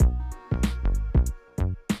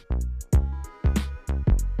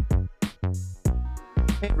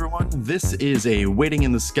Hey everyone, this is a Waiting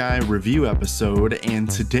in the Sky review episode, and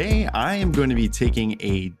today I am going to be taking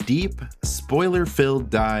a deep, spoiler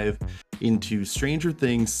filled dive into Stranger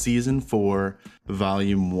Things Season 4,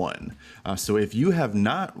 Volume 1. So if you have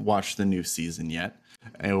not watched the new season yet,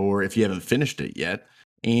 or if you haven't finished it yet,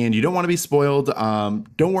 and you don't want to be spoiled,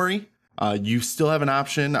 don't worry. You still have an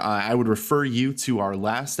option. I would refer you to our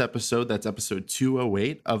last episode, that's episode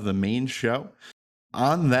 208 of the main show.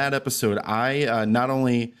 On that episode, I not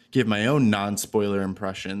only give my own non-spoiler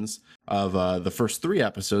impressions of the first three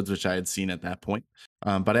episodes, which I had seen at that point,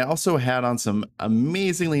 but I also had on some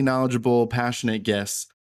amazingly knowledgeable, passionate guests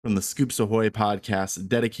from the Scoops Ahoy podcast,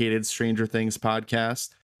 dedicated Stranger Things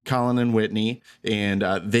podcast, Colin and Whitney, and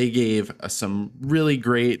they gave some really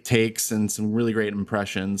great takes and some really great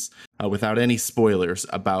impressions without any spoilers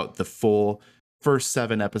about the full first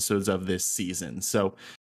 7 episodes of this season. So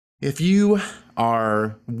if you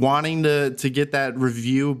are wanting to get that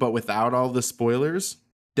review, but without all the spoilers,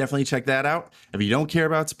 definitely check that out. If you don't care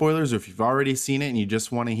about spoilers, or if you've already seen it and you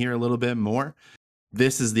just want to hear a little bit more,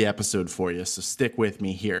 this is the episode for you. So stick with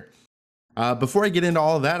me here. Before I get into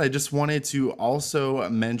all of that, I just wanted to also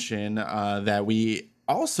mention that we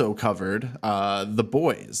also covered The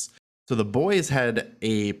Boys. So The Boys had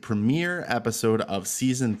a premiere episode of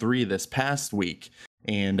season 3 this past week.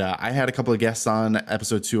 And I had a couple of guests on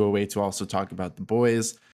episode 208 to also talk about The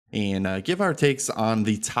Boys and give our takes on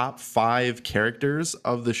the top 5 characters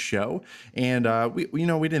of the show. And we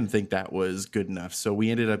didn't think that was good enough, so we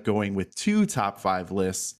ended up going with 2 top 5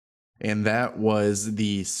 lists, and that was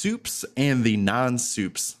the Soups and the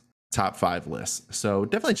non-Soups top 5 lists. So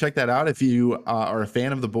definitely check that out if you are a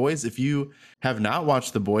fan of The Boys. If you have not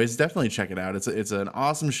watched The Boys, definitely check it out. It's an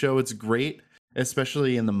awesome show. It's great,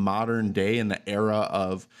 especially in the modern day, in the era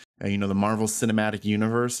of the Marvel Cinematic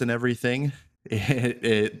Universe and everything.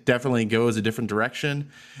 It definitely goes a different direction,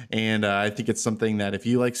 and I think it's something that if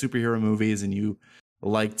you like superhero movies and you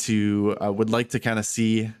would like to kind of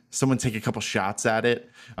see someone take a couple shots at it,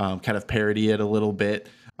 kind of parody it a little bit,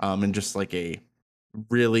 and just like a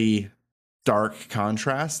really dark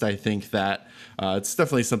contrast, I think that it's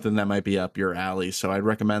definitely something that might be up your alley. So I'd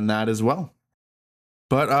recommend that as well.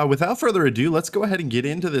 But without further ado, let's go ahead and get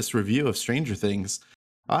into this review of Stranger Things.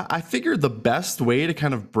 I figured the best way to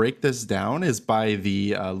kind of break this down is by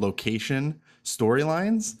the location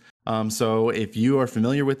storylines. So if you are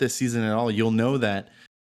familiar with this season at all, you'll know that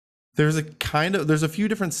there's a few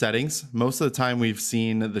different settings. Most of the time we've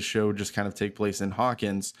seen the show just kind of take place in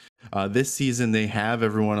Hawkins. This season they have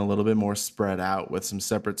everyone a little bit more spread out with some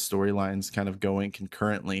separate storylines kind of going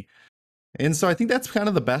concurrently. And so I think that's kind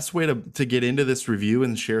of the best way to get into this review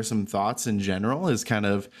and share some thoughts in general, is kind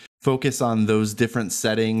of focus on those different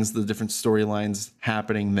settings, the different storylines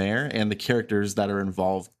happening there, and the characters that are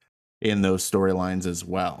involved in those storylines as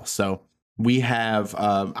well. So we have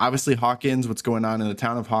obviously Hawkins, what's going on in the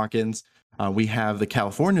town of Hawkins. We have the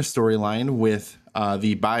California storyline with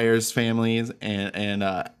the Byers families and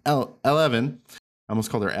Eleven. I almost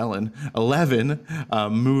called her Ellen. 11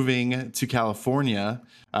 moving to California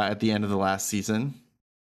at the end of the last season.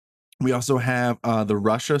 We also have the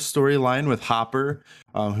Russia storyline with Hopper,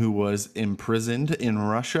 who was imprisoned in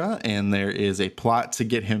Russia, and there is a plot to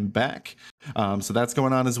get him back. So that's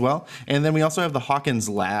going on as well. And then we also have the Hawkins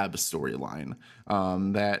Lab storyline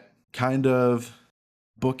that kind of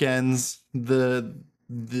bookends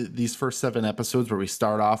these first 7 episodes, where we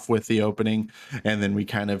start off with the opening and then we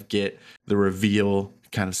kind of get the reveal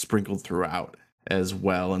kind of sprinkled throughout as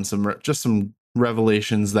well, and some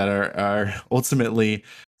revelations that are ultimately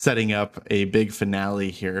setting up a big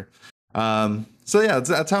finale here. So yeah,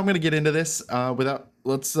 that's how I'm going to get into this.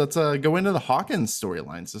 Let's go into the Hawkins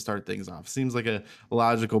storylines to start things off. Seems like a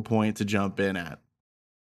logical point to jump in at.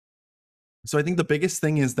 So I think the biggest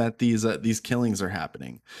thing is that these killings are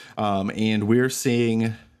happening, and we're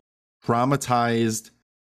seeing traumatized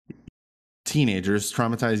teenagers,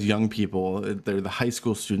 traumatized young people. They're the high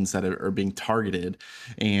school students that are being targeted,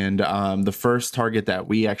 and the first target that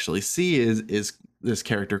we actually see is this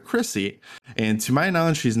character Chrissy. And to my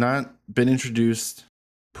knowledge, she's not been introduced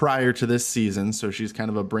prior to this season, so she's kind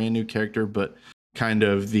of a brand new character, but kind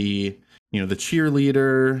of the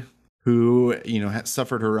cheerleader who has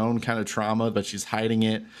suffered her own kind of trauma, but she's hiding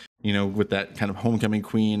it, with that kind of homecoming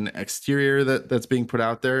queen exterior that's being put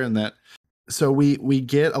out there. And that, so we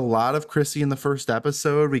get a lot of Chrissy in the first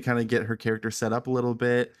episode. We kind of get her character set up a little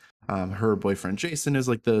bit. Her boyfriend Jason is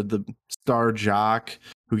like the star jock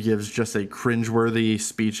who gives just a cringeworthy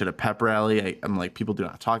speech at a pep rally. I'm like, people do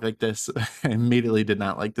not talk like this. I immediately did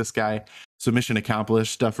not like this guy. So mission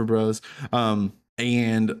accomplished, Duffer Bros.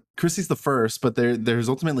 And Chrissy's the first, but there's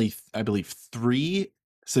ultimately, I believe, 3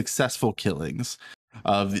 successful killings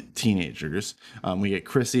of teenagers. We get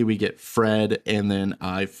Chrissy, we get Fred, and then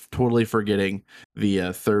I'm totally forgetting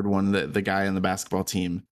the third one, the guy on the basketball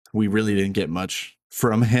team. We really didn't get much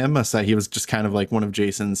from him, aside he was just kind of like one of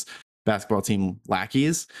Jason's basketball team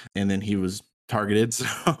lackeys, and then he was targeted, so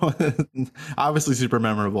obviously super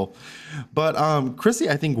memorable. But Chrissy,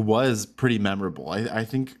 I think, was pretty memorable. I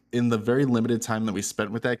think in the very limited time that we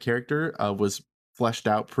spent with that character, was fleshed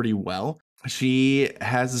out pretty well. She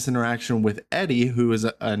has this interaction with Eddie, who is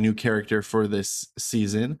a new character for this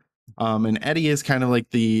season. And Eddie is kind of like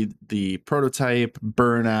the prototype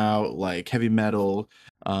burnout, like heavy metal,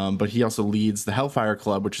 but he also leads the Hellfire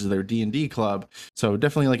Club, which is their D&D club. So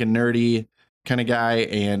definitely like a nerdy kind of guy,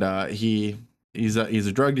 and he's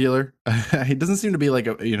a drug dealer. He doesn't seem to be like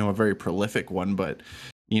a very prolific one, but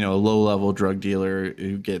a low level drug dealer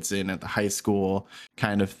who gets in at the high school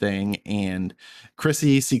kind of thing. And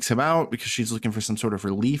Chrissy seeks him out because she's looking for some sort of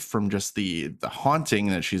relief from just the haunting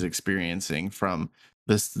that she's experiencing from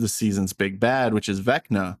this season's big bad, which is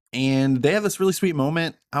Vecna. And they have this really sweet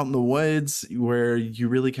moment out in the woods where you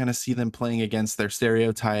really kind of see them playing against their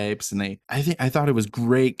stereotypes. And I thought it was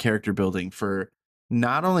great character building for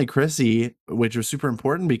not only Chrissy, which was super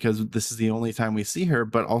important because this is the only time we see her,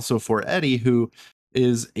 but also for Eddie, who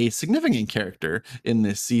is a significant character in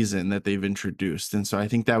this season that they've introduced. And so I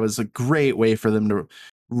think that was a great way for them to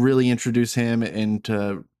really introduce him and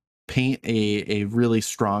to paint a really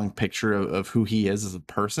strong picture of who he is as a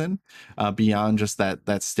person, beyond just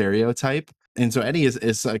that stereotype. And so Eddie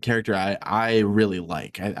is a character I really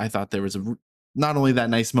like. I thought there was not only that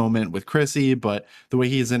nice moment with Chrissy, but the way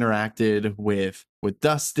he's interacted with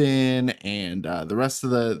Dustin and the rest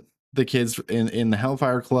of the kids in the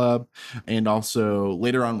Hellfire Club, and also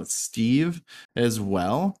later on with Steve as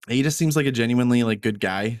well. He just seems like a genuinely like good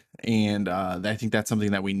guy, and I think that's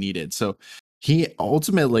something that we needed. So he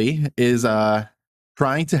ultimately is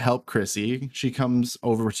trying to help Chrissy. She comes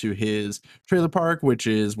over to his trailer park, which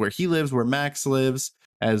is where he lives, where Max lives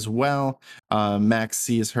as well. Max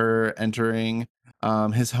sees her entering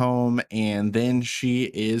his home, and then she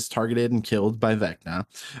is targeted and killed by Vecna.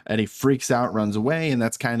 And he freaks out, runs away, and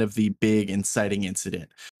that's kind of the big inciting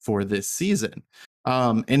incident for this season.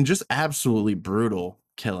 And just absolutely brutal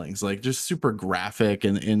killings, like just super graphic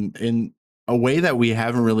and in a way that we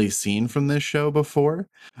haven't really seen from this show before.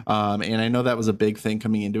 And I know that was a big thing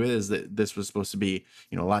coming into it, is that this was supposed to be,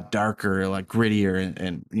 a lot darker, like grittier,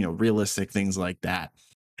 and realistic things like that.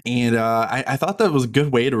 And I thought that was a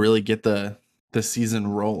good way to really get the season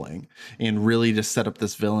rolling and really just set up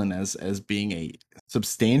this villain as being a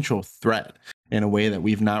substantial threat in a way that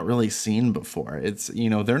we've not really seen before. It's,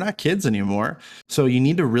 they're not kids anymore, so you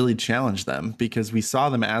need to really challenge them, because we saw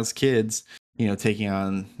them as kids, taking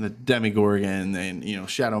on the Demogorgon and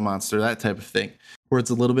Shadow Monster, that type of thing, where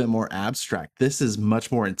it's a little bit more abstract. This is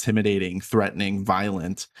much more intimidating, threatening,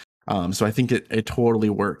 violent. So I think it totally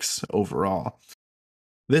works overall.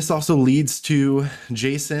 This also leads to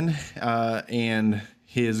Jason and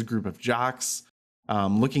his group of jocks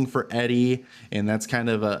looking for Eddie, and that's kind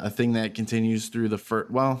of a thing that continues through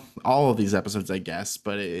all of these episodes, I guess,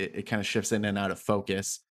 but it kind of shifts in and out of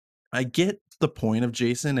focus. I get the point of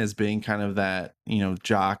Jason as being kind of that,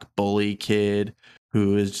 jock bully kid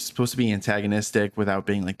who is supposed to be antagonistic without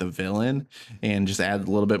being like the villain, and just add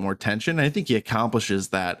a little bit more tension. I think he accomplishes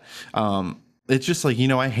that. It's just like,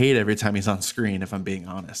 I hate every time he's on screen, if I'm being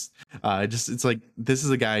honest. It's like, this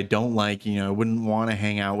is a guy I don't like, I wouldn't want to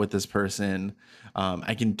hang out with this person.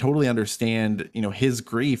 I can totally understand, his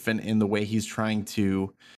grief and in the way he's trying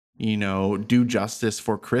to, do justice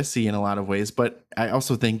for Chrissy in a lot of ways. But I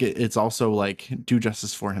also think it's also like do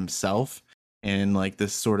justice for himself, and like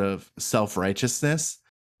this sort of self-righteousness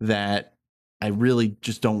that I really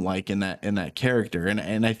just don't like in that character.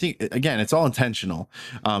 And I think, again, it's all intentional,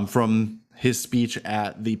 from his speech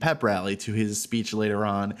at the pep rally to his speech later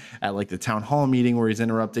on at like the town hall meeting where he's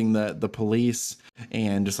interrupting the police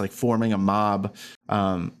and just like forming a mob.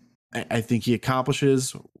 I think he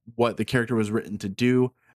accomplishes what the character was written to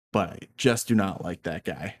do, but I just do not like that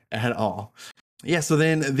guy at all. Yeah. So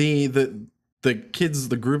then the kids,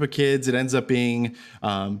 the group of kids, it ends up being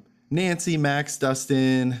Nancy, Max,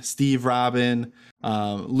 Dustin, Steve, Robin.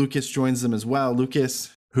 Lucas joins them as well.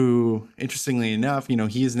 Lucas, who, interestingly enough,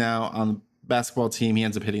 he is now on the basketball team. He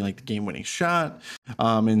ends up hitting like the game-winning shot.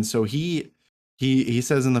 And so he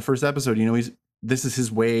says in the first episode, this is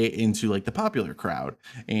his way into like the popular crowd,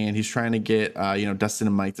 and he's trying to get Dustin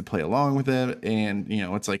and Mike to play along with it. And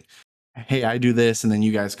it's like, hey, I do this, and then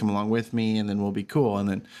you guys come along with me, and then we'll be cool. And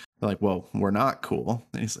then they're like, well, we're not cool.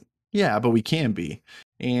 And he's like, yeah, but we can be.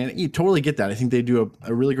 And you totally get that. I think they do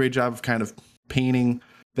a really great job of kind of painting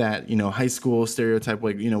that, high school stereotype,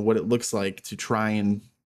 like, what it looks like to try and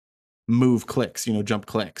move clicks, jump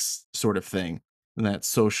clicks sort of thing, and that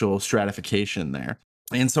social stratification there.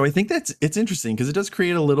 And so I think it's interesting because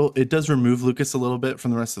it does remove Lucas a little bit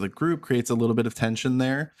from the rest of the group, creates a little bit of tension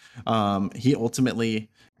there. He ultimately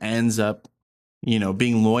ends up,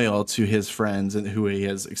 being loyal to his friends and who he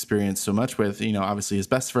has experienced so much with, obviously his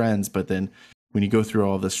best friends. But then when you go through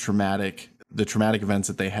all this the traumatic events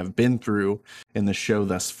that they have been through in the show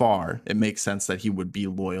thus far, it makes sense that he would be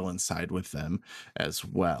loyal and side with them as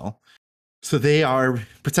well. So they are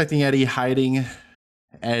protecting Eddie, hiding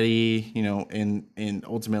Eddie, and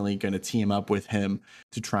ultimately going to team up with him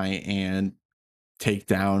to try and take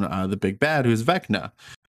down the big bad, who's Vecna.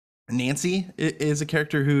 Nancy is a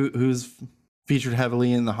character who's featured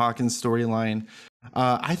heavily in the Hawkins storyline.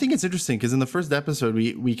 I think it's interesting because in the first episode,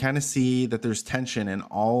 we kind of see that there's tension in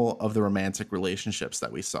all of the romantic relationships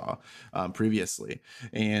that we saw previously.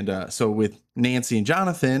 And so with Nancy and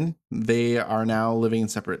Jonathan, they are now living in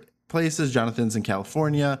separate places. Jonathan's in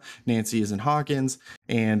California, Nancy is in Hawkins.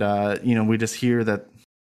 And, we just hear that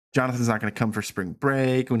Jonathan's not going to come for spring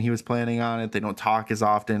break when he was planning on it. They don't talk as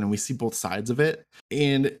often, and we see both sides of it.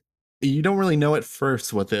 And you don't really know at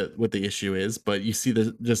first what the issue is, but you see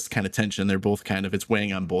the just kind of tension. They're both it's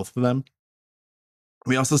weighing on both of them.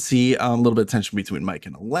 We also see a little bit of tension between Mike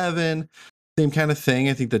and Eleven. Same kind of thing.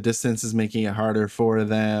 I think the distance is making it harder for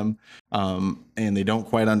them, and they don't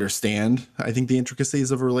quite understand, I think, the intricacies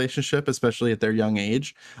of a relationship, especially at their young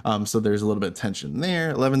age. So there's a little bit of tension there.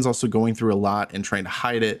 Eleven's also going through a lot and trying to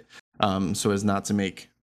hide it, so as not to make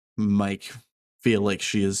Mike feel like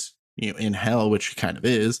she is, in hell, which she kind of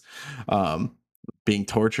is, being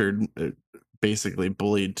tortured, basically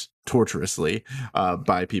bullied torturously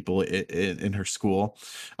by people in her school.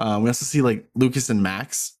 We also see like Lucas and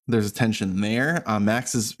Max. There's a tension there.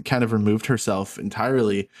 Max has kind of removed herself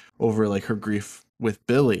entirely over like her grief with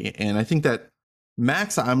Billy, and I think that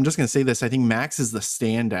Max, I'm just gonna say this, I think Max is the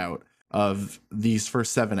standout of these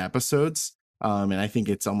first 7 episodes, and I think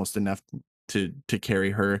it's almost enough to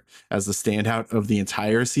carry her as the standout of the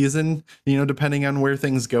entire season, depending on where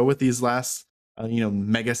things go with these last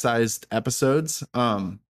mega sized episodes.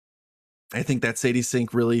 I think that Sadie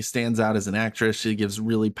Sink really stands out as an actress. She gives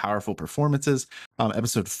really powerful performances.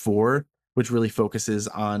 Episode 4, which really focuses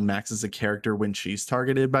on Max as a character when she's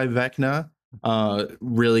targeted by Vecna,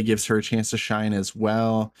 really gives her a chance to shine as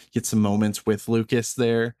well. Get some moments with Lucas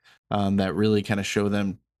there that really kind of show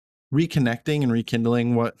them reconnecting and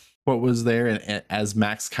rekindling what was there, and as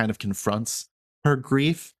Max kind of confronts her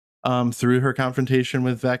grief through her confrontation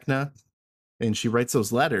with Vecna. And she writes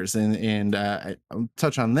those letters, and I'll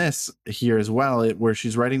touch on this here as well, where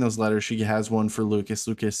she's writing those letters. She has one for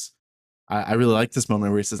Lucas. I really like this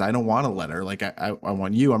moment where he says, "I don't want a letter. Like I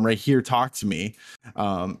want you. I'm right here. Talk to me."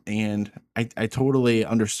 And I totally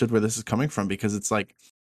understood where this is coming from, because it's like,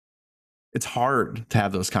 it's hard to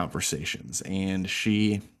have those conversations, and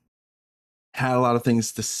she had a lot of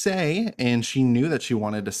things to say, and she knew that she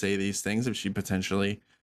wanted to say these things if she potentially,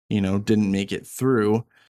 didn't make it through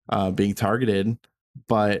being targeted.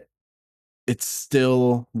 But it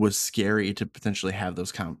still was scary to potentially have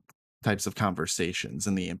those types of conversations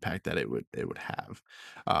and the impact that it would have.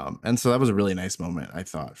 And so that was a really nice moment, I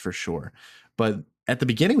thought, for sure. But at the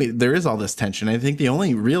beginning, there is all this tension. I think the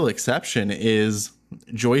only real exception is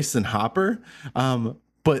Joyce and Hopper.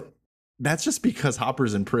 But that's just because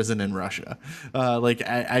Hopper's in prison in Russia.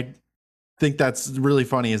 I think that's really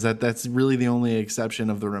funny, is that that's really the only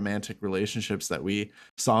exception of the romantic relationships that we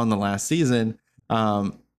saw in the last season.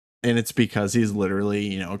 And it's because he's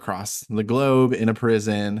literally, across the globe in a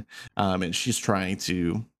prison, and she's trying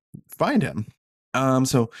to find him.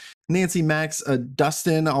 So Nancy, Max,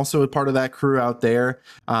 Dustin, also a part of that crew out there.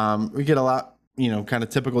 We get a lot, kind of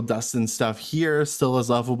typical Dustin stuff here, still as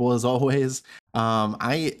lovable as always.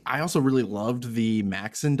 I also really loved the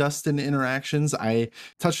Max and Dustin interactions. I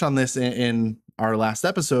touched on this in our last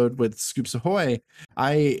episode with Scoops Ahoy.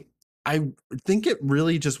 I think it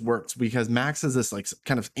really just works because Max has this like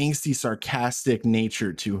kind of angsty, sarcastic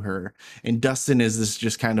nature to her, and Dustin is this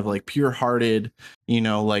just kind of like pure-hearted,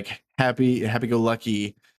 like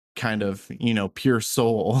happy-go-lucky kind of, pure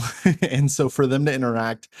soul. And so for them to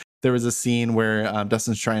interact, there was a scene where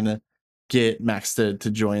Dustin's trying to get Max to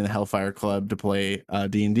join the Hellfire Club to play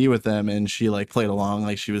D&D with them, and she like played along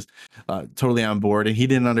like she was totally on board, and he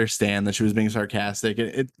didn't understand that she was being sarcastic.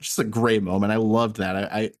 It's just a great moment. I loved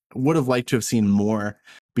that. I would have liked to have seen more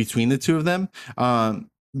between the two of them.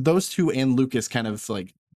 Those two and Lucas kind of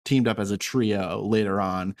like teamed up as a trio later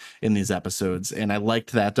on in these episodes, and I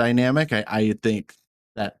liked that dynamic. I think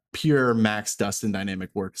that pure Max Dustin dynamic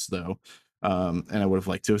works though and I would have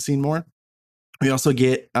liked to have seen more. We also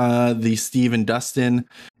get the Steve and Dustin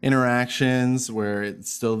interactions where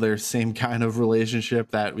it's still their same kind of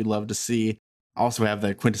relationship that we love to see. Also have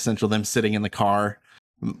the quintessential them sitting in the car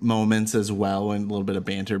moments as well, and a little bit of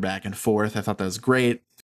banter back and forth. I thought that was great.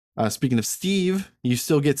 Speaking of Steve, you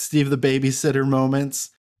still get Steve the babysitter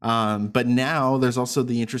moments. But now there's also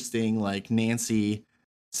the interesting like Nancy,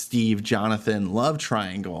 Steve, Jonathan love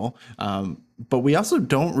triangle. But we also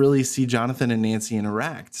don't really see Jonathan and Nancy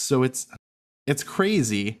interact. So it's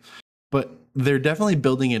crazy, but they're definitely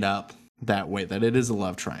building it up that way, that it is a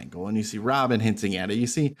love triangle. And you see Robin hinting at it. You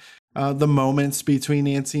see the moments between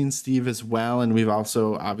Nancy and Steve as well. And we've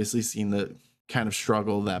also obviously seen the kind of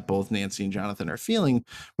struggle that both Nancy and Jonathan are feeling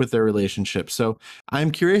with their relationship. So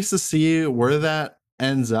I'm curious to see where that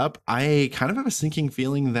ends up. I kind of have a sinking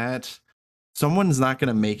feeling that someone's not going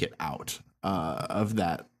to make it out of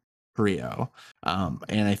that trio.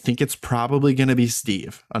 And I think it's probably going to be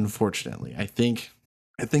Steve, unfortunately. I think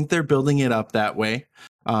they're building it up that way,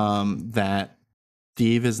 that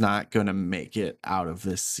Steve is not going to make it out of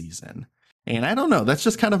this season. And I don't know, that's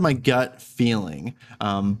just kind of my gut feeling.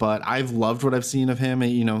 But I've loved what I've seen of him,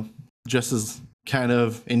 you know, just as kind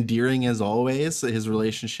of endearing as always. His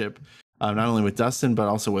relationship, not only with Dustin, but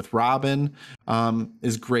also with Robin,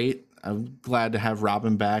 is great. I'm glad to have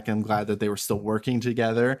Robin back. I'm glad that they were still working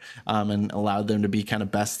together, and allowed them to be kind of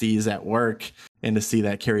besties at work. And to see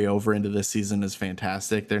that carry over into this season is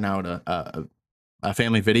fantastic. They're now at a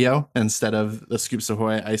family video instead of the Scoops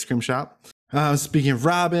Ahoy ice cream shop. Speaking of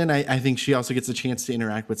Robin, I think she also gets a chance to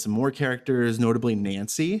interact with some more characters, notably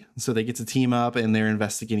Nancy. So they get to team up and they're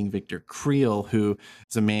investigating Victor Creel, who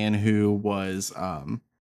is a man who was,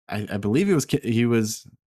 I believe he was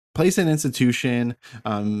placed in an institution,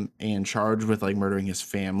 and charged with like murdering his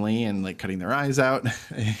family and like cutting their eyes out.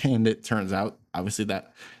 And it turns out, obviously,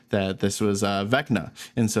 that this was Vecna.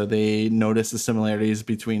 And so they noticed the similarities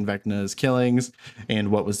between Vecna's killings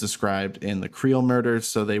and what was described in the Creel murders.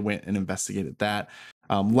 So they went and investigated that.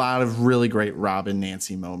 A lot of really great Robin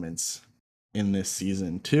Nancy moments in this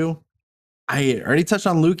season too. I already touched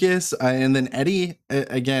on Lucas, and then Eddie,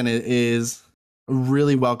 again, is a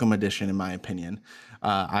really welcome addition in my opinion.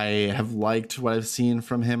 I have liked what I've seen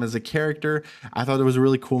from him as a character. I thought there was a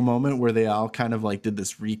really cool moment where they all kind of like did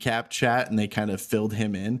this recap chat and they kind of filled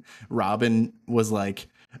him in. Robin was like,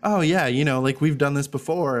 oh yeah, you know, like we've done this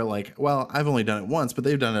before. Like, well, I've only done it once, but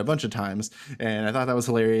they've done it a bunch of times. And I thought that was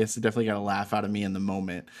hilarious. It definitely got a laugh out of me in the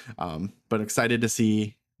moment. But excited to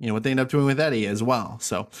see, you know, what they end up doing with Eddie as well.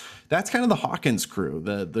 So that's kind of the Hawkins crew,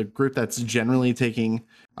 the group that's generally taking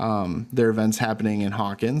their events happening in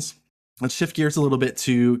Hawkins. Let's shift gears a little bit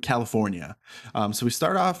to California. So we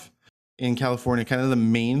start off in California. Kind of the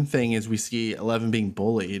main thing is we see Eleven being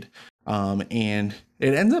bullied, and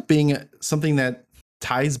it ends up being something that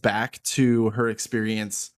ties back to her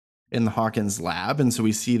experience in the Hawkins lab. And so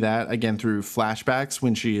we see that again through flashbacks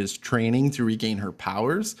when she is training to regain her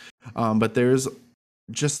powers. But there's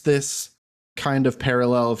just this kind of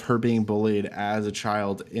parallel of her being bullied as a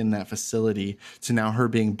child in that facility to now her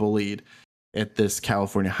being bullied at this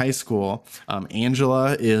California high school.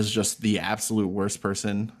 Angela is just the absolute worst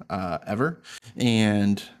person ever.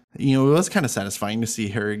 And, you know, it was kind of satisfying to see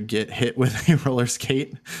her get hit with a roller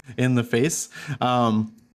skate in the face,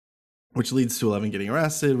 which leads to Eleven getting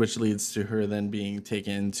arrested, which leads to her then being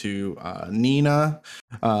taken to Nina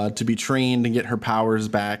to be trained and get her powers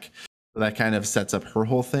back. That kind of sets up her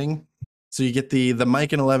whole thing. So you get the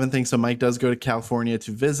Mike and Eleven thing. So Mike does go to California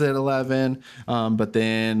to visit Eleven, but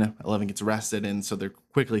then Eleven gets arrested, and so they're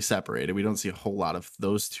quickly separated. We don't see a whole lot of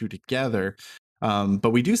those two together,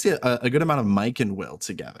 but we do see a good amount of Mike and Will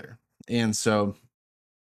together. And so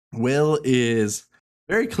Will is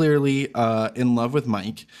very clearly in love with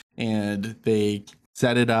Mike, and they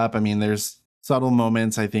set it up. I mean, there's subtle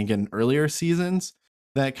moments, I think, in earlier seasons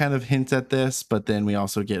that kind of hint at this, but then we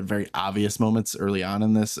also get very obvious moments early on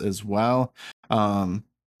in this as well.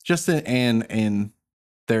 Just in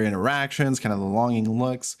their interactions, kind of the longing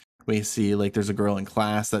looks. We see like there's a girl in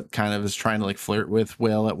class that kind of is trying to like flirt with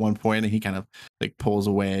Will at one point, and he kind of like pulls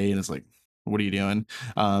away and is like, what are you doing?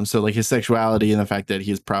 So like his sexuality and the fact that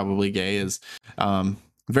he's probably gay is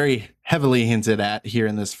very heavily hinted at here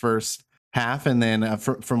in this first half. And then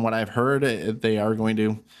from what I've heard, they are going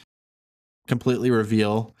to completely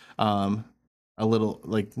reveal a little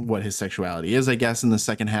like what his sexuality is, I guess, in the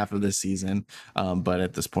second half of this season. But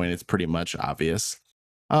at this point, it's pretty much obvious.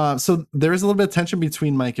 So there is a little bit of tension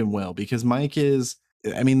between Mike and Will, because Mike is,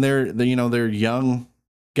 I mean, they're you know, they're young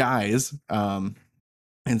guys.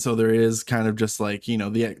 And so there is kind of just like, you know,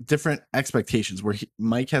 the different expectations where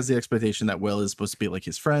Mike has the expectation that Will is supposed to be like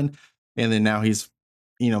his friend. And then now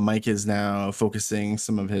Mike is now focusing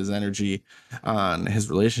some of his energy on his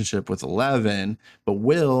relationship with Eleven, but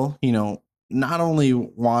Will, not only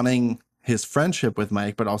wanting his friendship with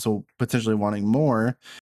Mike, but also potentially wanting more,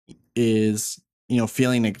 is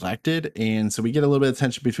feeling neglected. And so we get a little bit of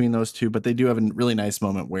tension between those two, but they do have a really nice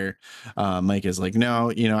moment where Mike is like,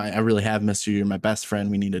 no, I really have missed you, you're my best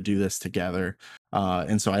friend, we need to do this together.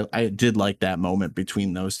 And so I did like that moment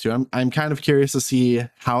between those two. I'm kind of curious to see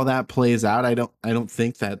how that plays out. I don't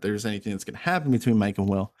think that there's anything that's going to happen between Mike and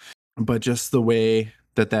Will, but just the way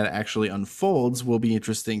that actually unfolds will be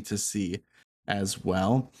interesting to see as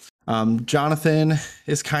well. Jonathan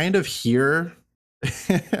is kind of here.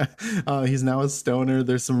 He's now a stoner.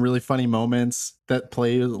 There's some really funny moments that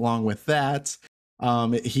play along with that.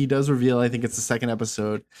 He does reveal, I think it's the second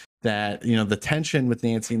episode, that the tension with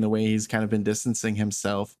Nancy and the way he's kind of been distancing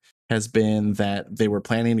himself has been that they were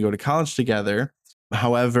planning to go to college together.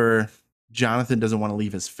 However, Jonathan doesn't want to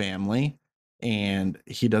leave his family, and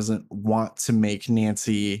he doesn't want to make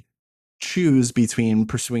Nancy choose between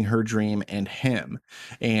pursuing her dream and him.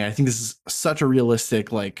 And I think this is such a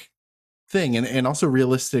realistic thing, and also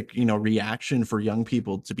realistic reaction for young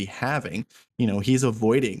people to be having. He's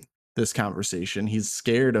avoiding this conversation. He's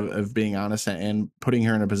scared of being honest and putting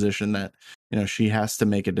her in a position that she has to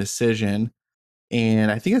make a decision. And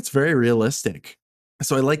I think it's very realistic.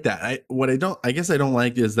 So I like that. I guess I don't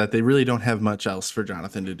like is that they really don't have much else for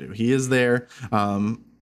Jonathan to do. He is there,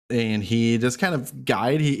 and he just kind of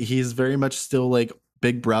guide. He's very much still like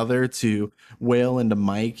big brother to Will and to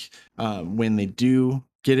Mike when they do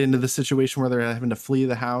get into the situation where they're having to flee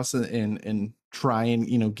the house and try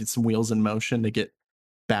and get some wheels in motion to get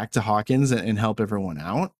back to Hawkins and help everyone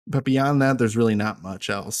out. But beyond that, there's really not much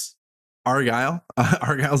else. Argyle.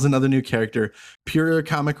 Argyle's another new character, pure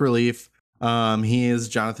comic relief. He is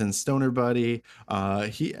Jonathan's stoner buddy.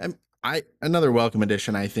 Another welcome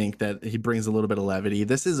addition. I think that he brings a little bit of levity.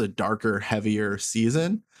 This is a darker, heavier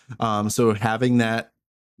season. So having that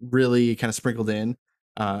really kind of sprinkled in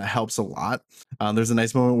helps a lot. There's a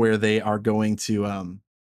nice moment where they are going to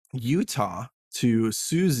Utah to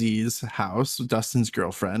Susie's house, Dustin's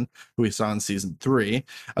girlfriend, who we saw in season 3.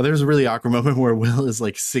 There's a really awkward moment where Will is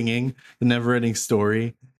like singing the Never Ending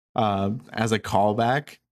Story as a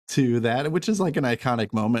callback to that, which is like an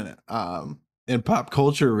iconic moment in pop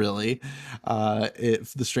culture, really.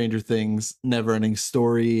 If the Stranger Things Never Ending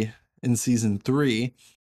Story in season 3.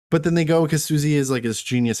 But then they go because Susie is like this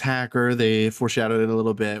genius hacker. They foreshadowed it a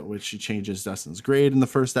little bit, which she changes Dustin's grade in the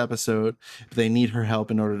first episode. They need her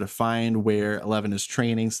help in order to find where Eleven is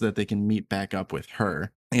training so that they can meet back up with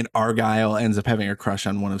her. And Argyle ends up having a crush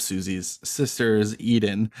on one of Susie's sisters,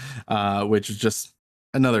 Eden, which is just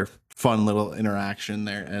another fun little interaction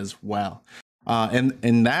there as well.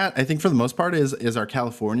 And that, I think, for the most part, is our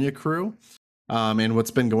California crew and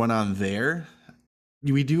what's been going on there.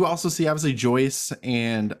 We do also see obviously Joyce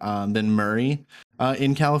and then Murray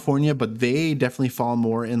in California, but they definitely fall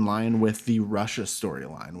more in line with the Russia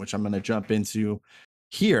storyline, which I'm going to jump into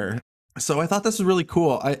here. So I thought this was really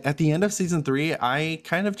cool. At the end of season 3, I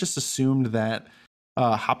kind of just assumed that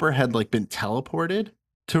Hopper had been teleported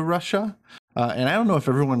to Russia. And I don't know if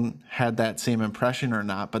everyone had that same impression or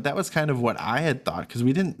not, but that was kind of what I had thought, because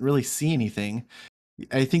we didn't really see anything.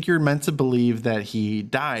 I think you're meant to believe that he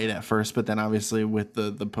died at first, but then obviously with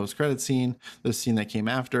the post-credit scene, the scene that came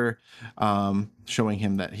after, showing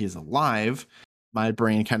him that he's alive, my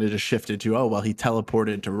brain kind of just shifted to, oh, well, he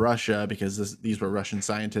teleported to Russia because these were Russian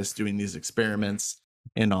scientists doing these experiments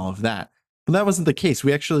and all of that. But that wasn't the case.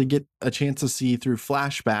 We actually get a chance to see through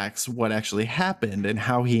flashbacks what actually happened and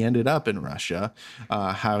how he ended up in Russia,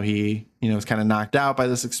 how he, was kind of knocked out by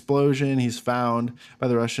this explosion. He's found by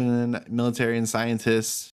the Russian military and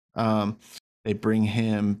scientists. They bring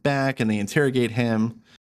him back and they interrogate him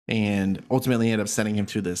and ultimately end up sending him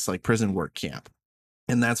to this prison work camp.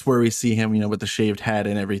 And that's where we see him, with the shaved head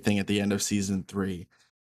and everything at the end of season 3.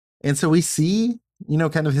 And so we see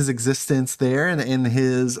kind of his existence there and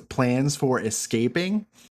his plans for escaping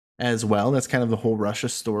as well. That's kind of the whole Russia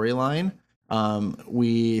storyline.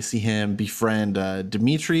 We see him befriend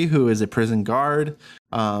Dmitri, who is a prison guard,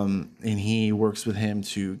 and he works with him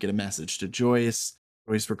to get a message to Joyce.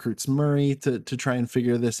 Joyce recruits Murray to try and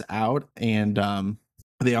figure this out. And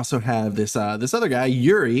they also have this other guy,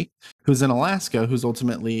 Yuri, who's in Alaska, who's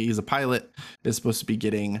he's a pilot, is supposed to be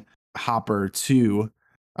getting Hopper to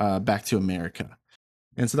back to America.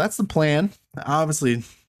 And so that's the plan. Obviously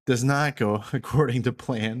does not go according to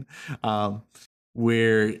plan.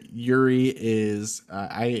 Where Yuri is,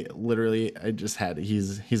 he's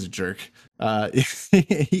a jerk.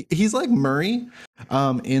 He's like Murray,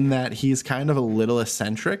 in that he's kind of a little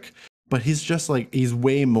eccentric, but he's just like he's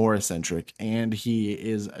way more eccentric, and he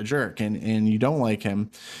is a jerk, and you don't like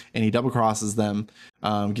him, and he double crosses them,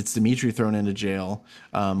 gets Dimitri thrown into jail,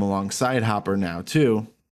 alongside Hopper now too.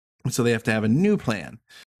 So they have to have a new plan.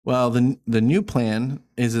 Well, the new plan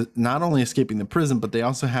is not only escaping the prison, but they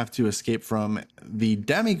also have to escape from the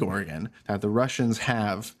Demigorgon that the Russians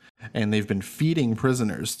have, and they've been feeding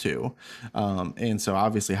prisoners to. And so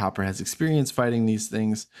obviously Hopper has experience fighting these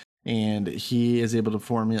things, and he is able to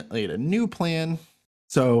formulate a new plan.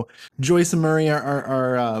 So Joyce and Murray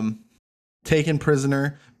are taken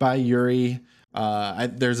prisoner by Yuri.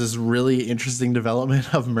 There's this really interesting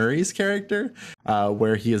development of Murray's character,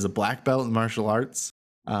 where he is a black belt in martial arts.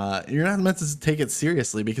 You're not meant to take it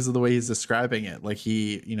seriously because of the way he's describing it. Like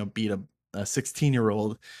he, beat a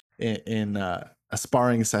 16-year-old in a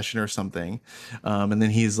sparring session or something, and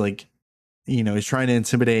then he's like, he's trying to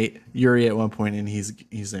intimidate Yuri at one point, and he's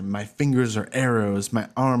saying, "My fingers are arrows, my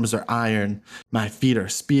arms are iron, my feet are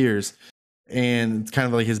spears," and it's kind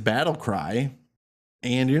of like his battle cry.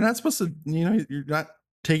 And you're not supposed to, you're not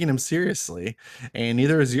taking him seriously, and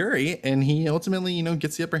neither is Yuri. And he ultimately,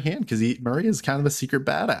 gets the upper hand because Murray is kind of a secret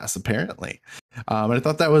badass apparently. And I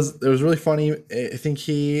thought that was really funny. I think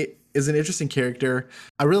he is an interesting character.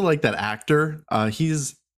 I really like that actor. He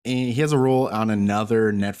has a role on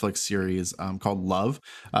another Netflix series called Love.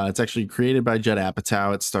 It's actually created by Judd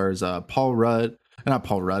Apatow. It stars Paul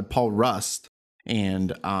Rust,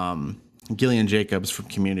 and Gillian Jacobs from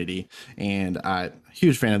Community. And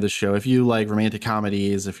huge fan of this show. If you like romantic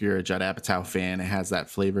comedies, if you're a Judd Apatow fan, it has that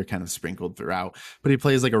flavor kind of sprinkled throughout. But he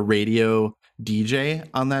plays like a radio DJ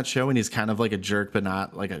on that show, and he's kind of like a jerk, but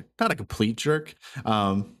not a complete jerk.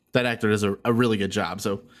 That actor does a really good job.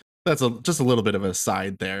 So that's just a little bit of a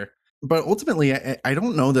side there. But ultimately, I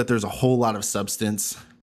don't know that there's a whole lot of substance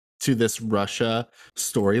to this Russia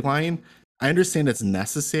storyline. I understand it's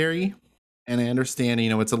necessary, and I understand,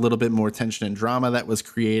 it's a little bit more tension and drama that was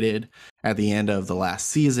created at the end of the last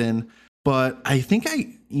season. But I think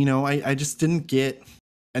I just didn't get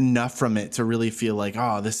enough from it to really feel like,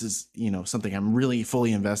 oh, this is, something I'm really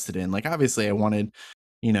fully invested in. Like, obviously I wanted,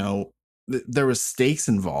 there was stakes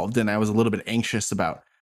involved, and I was a little bit anxious about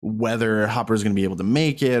whether Hopper's going to be able to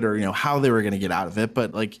make it, or, how they were going to get out of it.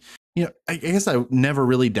 But like, I guess I never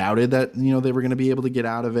really doubted that, they were going to be able to get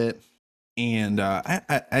out of it. And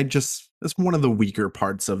I just, that's one of the weaker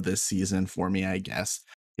parts of this season for me, I guess,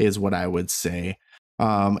 is what I would say.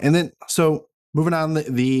 And then, so moving on,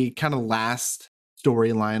 the kind of last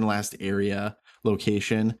storyline, last area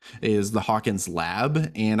location is the Hawkins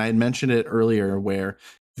lab. And I had mentioned it earlier where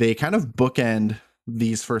they kind of bookend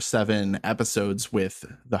these first 7 episodes with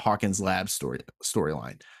the Hawkins lab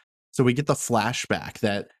storyline. So we get the flashback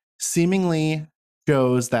that seemingly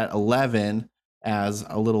shows that 11 as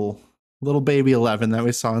a little baby 11 that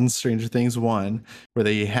we saw in Stranger Things 1, where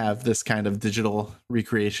they have this kind of digital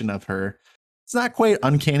recreation of her. It's not quite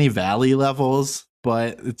Uncanny Valley levels,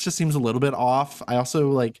 but it just seems a little bit off. I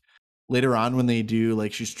also like later on when they do,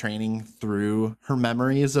 like, she's training through her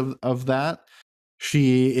memories of that,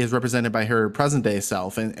 she is represented by her present day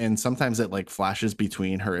self, and sometimes it like flashes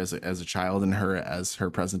between her as a child and her as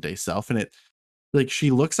her present day self, and it, like,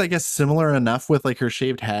 she looks, I guess, similar enough with like her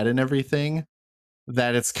shaved head and everything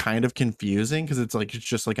that it's kind of confusing because it's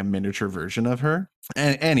just like a miniature version of her.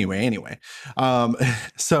 And anyway,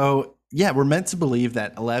 so yeah, we're meant to believe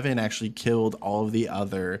that 11 actually killed all of the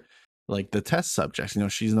other, like, the test subjects.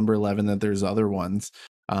 She's number 11, that there's other ones.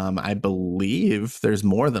 I believe there's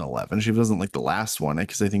more than 11. She wasn't like the last one,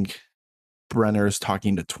 because I think Brenner's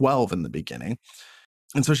talking to 12 in the beginning.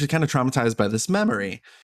 And so she's kind of traumatized by this memory.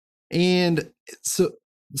 And so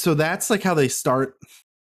that's like how they start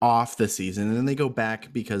off the season, and then they go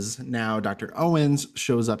back because now Dr. Owens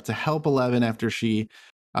shows up to help 11 after she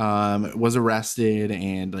was arrested,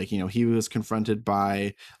 and like, he was confronted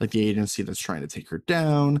by like the agency that's trying to take her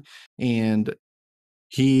down, and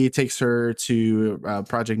he takes her to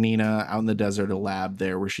Project Nina out in the desert, a lab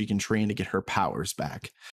there where she can train to get her powers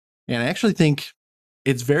back. And I actually think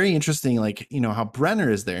it's very interesting, like, how Brenner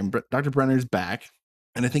is there, and Dr. Brenner's back.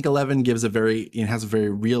 And I think 11 has a very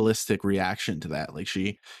realistic reaction to that. Like,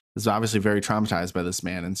 she is obviously very traumatized by this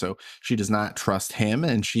man, and so she does not trust him,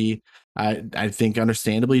 and she, I think,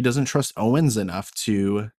 understandably doesn't trust Owens enough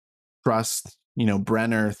to trust,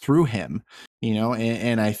 Brenner through him,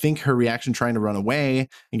 and I think her reaction trying to run away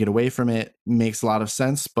and get away from it makes a lot of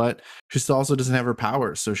sense, but she still also doesn't have her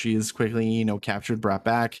powers. So she is quickly, captured, brought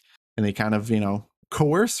back, and they kind of,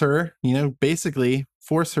 coerce her, basically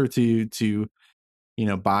force her to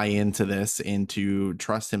buy into this and to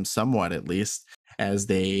trust him somewhat, at least, as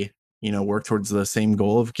they work towards the same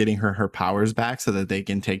goal of getting her powers back so that they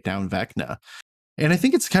can take down Vecna. And I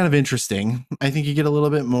think it's kind of interesting. I think you get a little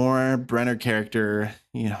bit more Brenner character.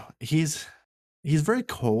 He's very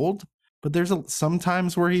cold, but there's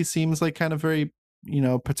sometimes where he seems like kind of very,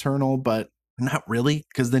 paternal, but not really,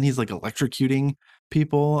 because then he's like electrocuting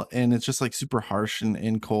people and it's just like super harsh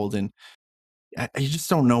and cold. And I just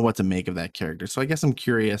don't know what to make of that character. So I guess I'm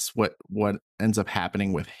curious what ends up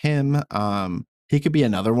happening with him. He could be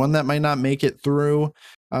another one that might not make it through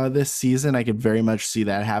this season. I could very much see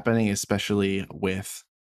that happening, especially with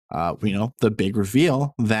the big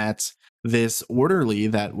reveal that this orderly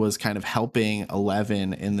that was kind of helping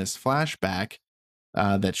Eleven in this flashback,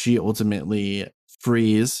 that she ultimately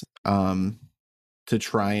frees to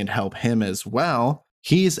try and help him as well.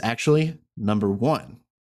 He's actually number one.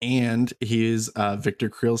 And he's Victor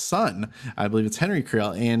Creel's son. I believe it's Henry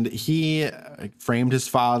Creel. And he framed his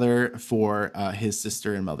father for his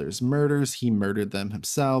sister and mother's murders. He murdered them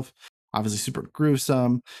himself. Obviously super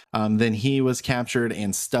gruesome. Then he was captured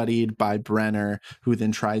and studied by Brenner, who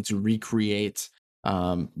then tried to recreate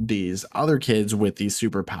these other kids with these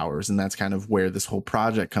superpowers. And that's kind of where this whole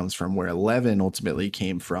project comes from, where Eleven ultimately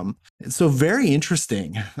came from. So very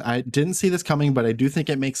interesting. I didn't see this coming, but I do think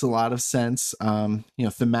it makes a lot of sense.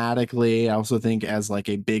 Thematically, I also think as like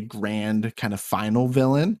a big grand kind of final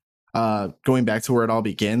villain, going back to where it all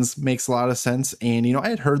begins makes a lot of sense. And, I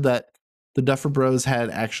had heard that the Duffer Bros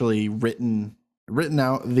had actually written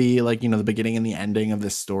out the the beginning and the ending of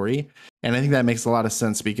this story, and I think that makes a lot of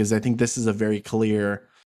sense because I think this is a very clear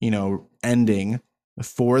ending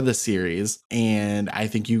for the series, and I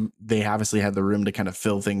think they obviously had the room to kind of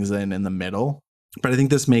fill things in the middle, but I think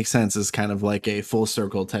this makes sense as kind of like a full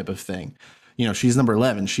circle type of thing. She's number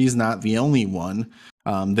 11. She's not the only one.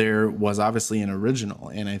 There was obviously an original,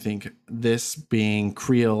 and I think this being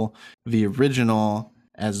Creel, the original,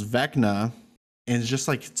 as Vecna, and just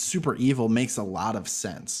like super evil makes a lot of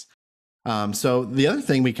sense. So the other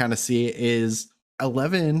thing we kind of see is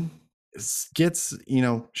Eleven gets,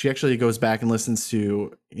 she actually goes back and listens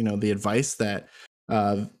to, the advice that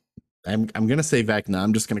I'm going to say Vecna.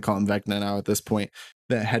 I'm just going to call him Vecna now at this point,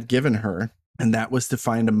 that had given her. And that was to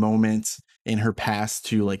find a moment in her past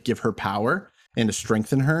to like give her power and to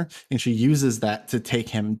strengthen her. And she uses that to take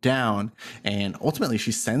him down. And ultimately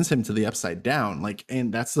she sends him to the Upside Down.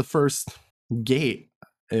 And that's the first gate,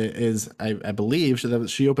 is I believe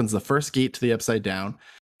she opens the first gate to the Upside Down,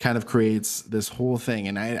 kind of creates this whole thing.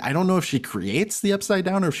 And I don't know if she creates the Upside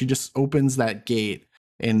Down or if she just opens that gate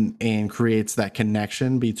and creates that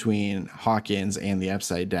connection between Hawkins and the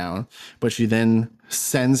Upside Down. But she then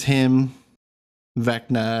sends him,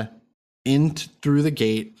 Vecna, in through the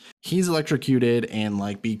gate. He's electrocuted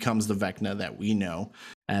and becomes the Vecna that we know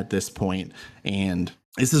at this point. And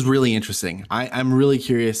this is really interesting. I'm really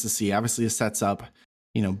curious to see. Obviously, it sets up,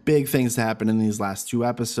 big things to happen in these last 2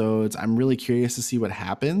 episodes. I'm really curious to see what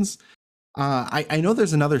happens. I know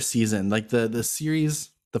there's another season, the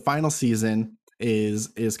series, the final season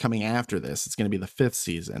is coming after this. It's going to be the 5th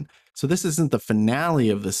season. So this isn't the finale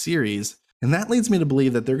of the series. And that leads me to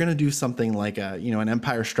believe that they're going to do something like an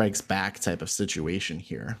Empire Strikes Back type of situation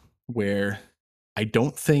here, where I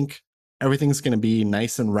don't think everything's going to be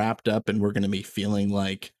nice and wrapped up and we're going to be feeling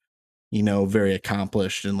very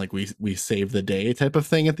accomplished and we saved the day type of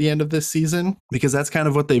thing at the end of this season, because that's kind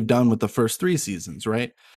of what they've done with the first 3 seasons,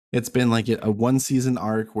 right? It's been like a 1 season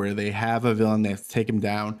arc where they have a villain, they have to take him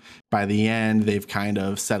down. By the end, they've kind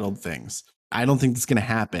of settled things. I don't think that's going to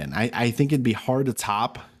happen. I think it'd be hard to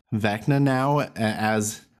top Vecna now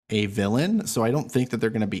as a villain. So I don't think that they're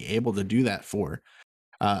going to be able to do that for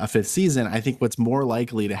a 5th season. I think what's more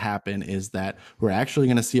likely to happen is that we're actually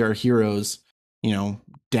going to see our heroes,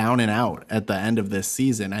 down and out at the end of this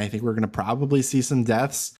season. I think we're going to probably see some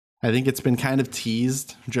deaths. I think it's been kind of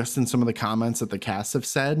teased just in some of the comments that the cast have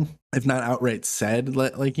said, if not outright said,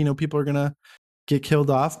 people are going to get killed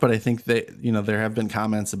off. But I think that, there have been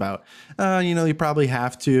comments about, you probably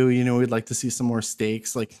have to, we'd like to see some more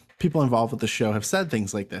stakes. People involved with the show have said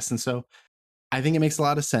things like this. And so I think it makes a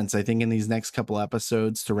lot of sense. I think in these next couple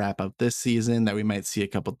episodes to wrap up this season that we might see a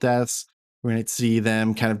couple deaths. We're going to see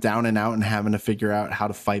them kind of down and out and having to figure out how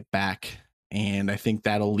to fight back. And I think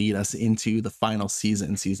that'll lead us into the final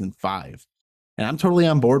season, season 5. And I'm totally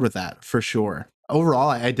on board with that for sure. Overall,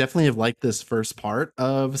 I definitely have liked this first part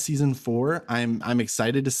of season 4. I'm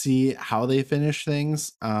excited to see how they finish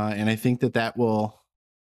things. And I think that will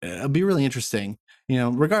be really interesting.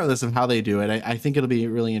 Regardless of how they do it, I think it'll be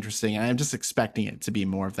really interesting. And I'm just expecting it to be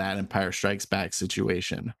more of that Empire Strikes Back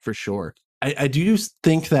situation for sure. I do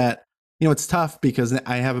think that, it's tough because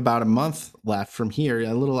I have about a month left from here,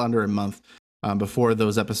 a little under a month before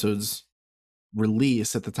those episodes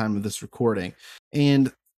release at the time of this recording.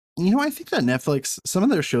 And I think that Netflix, some of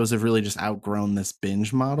their shows have really just outgrown this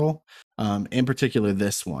binge model. In particular,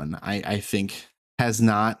 this one, I think has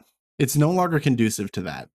not, it's no longer conducive to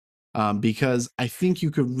that. Because I think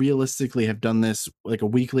you could realistically have done this like a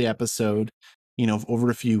weekly episode, over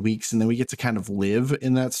a few weeks, and then we get to kind of live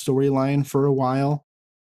in that storyline for a while.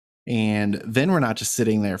 And then we're not just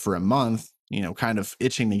sitting there for a month, kind of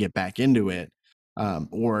itching to get back into it.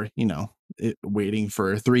 Or, waiting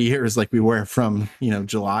for 3 years like we were from,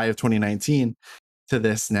 July of 2019 to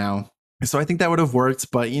this now. So I think that would have worked,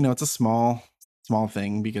 but it's a small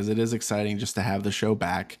thing because it is exciting just to have the show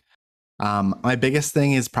back. My biggest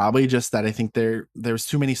thing is probably just that I think there's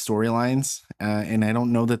too many storylines, and I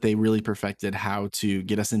don't know that they really perfected how to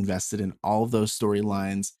get us invested in all of those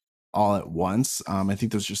storylines all at once. I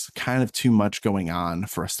think there's just kind of too much going on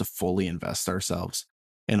for us to fully invest ourselves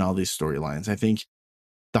in all these storylines. I think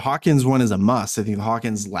the Hawkins one is a must. I think the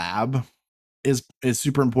Hawkins lab is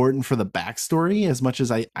super important for the backstory, as much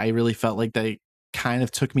as I really felt like they kind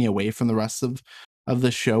of took me away from the rest of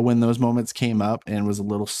the show when those moments came up and was a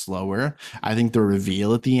little slower. I think the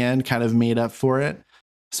reveal at the end kind of made up for it.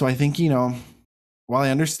 So I think, while I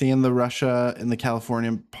understand the Russia and the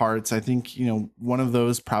California parts, I think, one of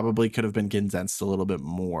those probably could have been condensed a little bit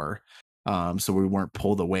more. So we weren't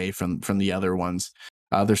pulled away from the other ones,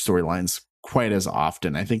 other storylines quite as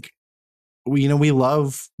often. I think we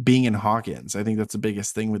love being in Hawkins. I think that's the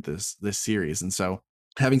biggest thing with this series. And so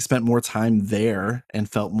having spent more time there and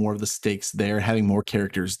felt more of the stakes there, having more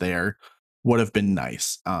characters there would have been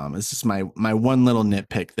nice. It's just my one little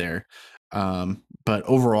nitpick there. But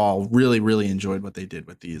overall, really, really enjoyed what they did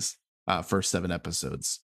with these first 7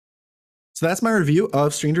 episodes. So that's my review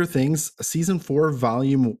of Stranger Things season 4,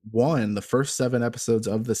 volume 1, the first 7 episodes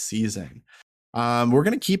of the season. We're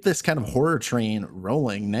going to keep this kind of horror train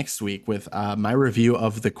rolling next week with my review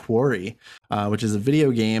of The Quarry, which is a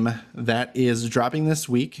video game that is dropping this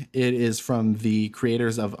week. It is from the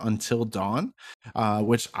creators of Until Dawn,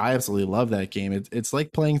 which I absolutely love that game. It's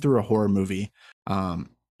like playing through a horror movie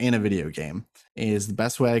in a video game is the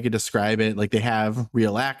best way I could describe it. Like, they have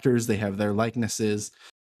real actors, they have their likenesses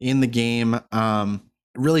in the game.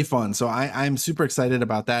 Really fun. So I'm super excited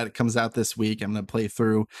about that. It comes out this week. I'm going to play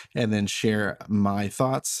through and then share my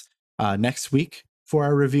thoughts next week for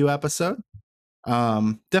our review episode.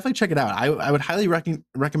 Definitely check it out. I would highly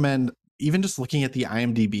recommend even just looking at the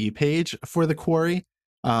IMDb page for The Quarry,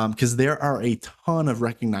 because there are a ton of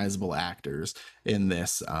recognizable actors in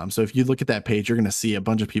this. So if you look at that page, you're going to see a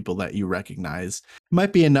bunch of people that you recognize. It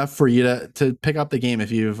might be enough for you to pick up the game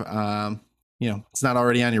if you've it's not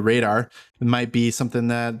already on your radar. It might be something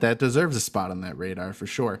that deserves a spot on that radar for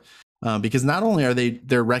sure. Because not only are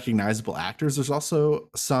they're recognizable actors, there's also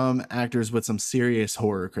some actors with some serious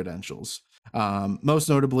horror credentials. Most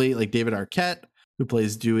notably, like David Arquette, who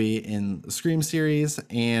plays Dewey in the Scream series,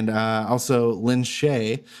 and also Lynn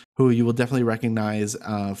Shay, who you will definitely recognize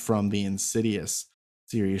from the Insidious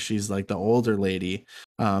series. She's like the older lady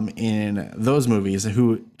in those movies,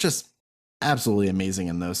 who just absolutely amazing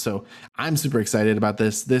in those. So I'm super excited about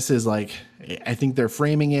this. This is like, I think they're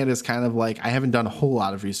framing it as kind of like, I haven't done a whole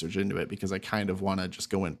lot of research into it because I kind of want to just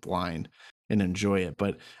go in blind and enjoy it.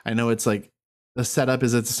 But I know it's like the setup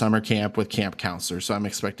is it's a summer camp with camp counselors. So I'm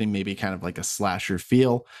expecting maybe kind of like a slasher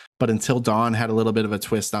feel, but Until Dawn had a little bit of a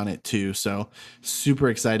twist on it too. So super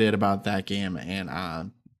excited about that game,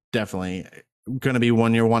 and definitely going to be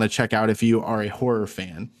one you'll want to check out if you are a horror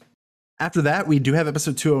fan. After that, we do have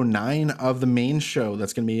episode 209 of the main show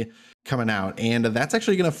that's going to be coming out, and that's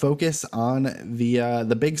actually going to focus on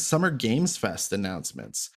the big Summer Games Fest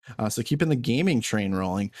announcements. So keeping the gaming train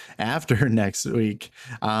rolling after next week,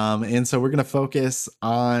 and so we're going to focus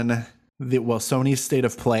on Sony's State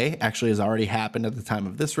of Play actually has already happened at the time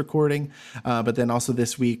of this recording, but then also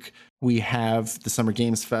this week we have the Summer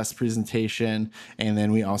Games Fest presentation, and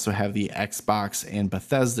then we also have the Xbox and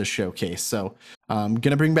Bethesda showcase. So I'm going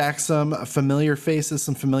to bring back some familiar faces,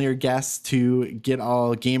 some familiar guests to get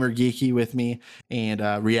all gamer geeky with me and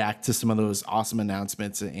react to some of those awesome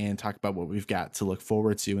announcements and talk about what we've got to look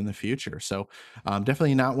forward to in the future. So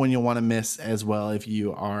definitely not one you'll want to miss as well if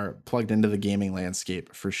you are plugged into the gaming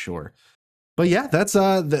landscape for sure. But yeah, that's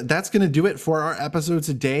going to do it for our episode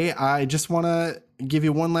today. I just want to give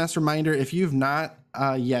you one last reminder. If you've not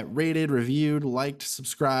yet rated, reviewed, liked,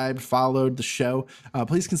 subscribed, followed the show,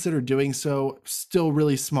 please consider doing so. Still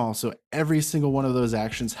really small, so every single one of those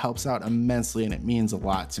actions helps out immensely, and it means a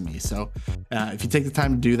lot to me. So if you take the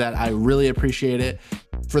time to do that, I really appreciate it.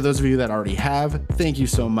 For those of you that already have, thank you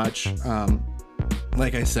so much.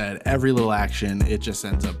 like I said, every little action, it just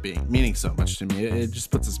ends up meaning so much to me. It just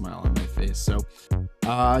puts a smile on my face. So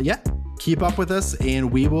yeah, keep up with us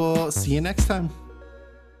and we will see you next time.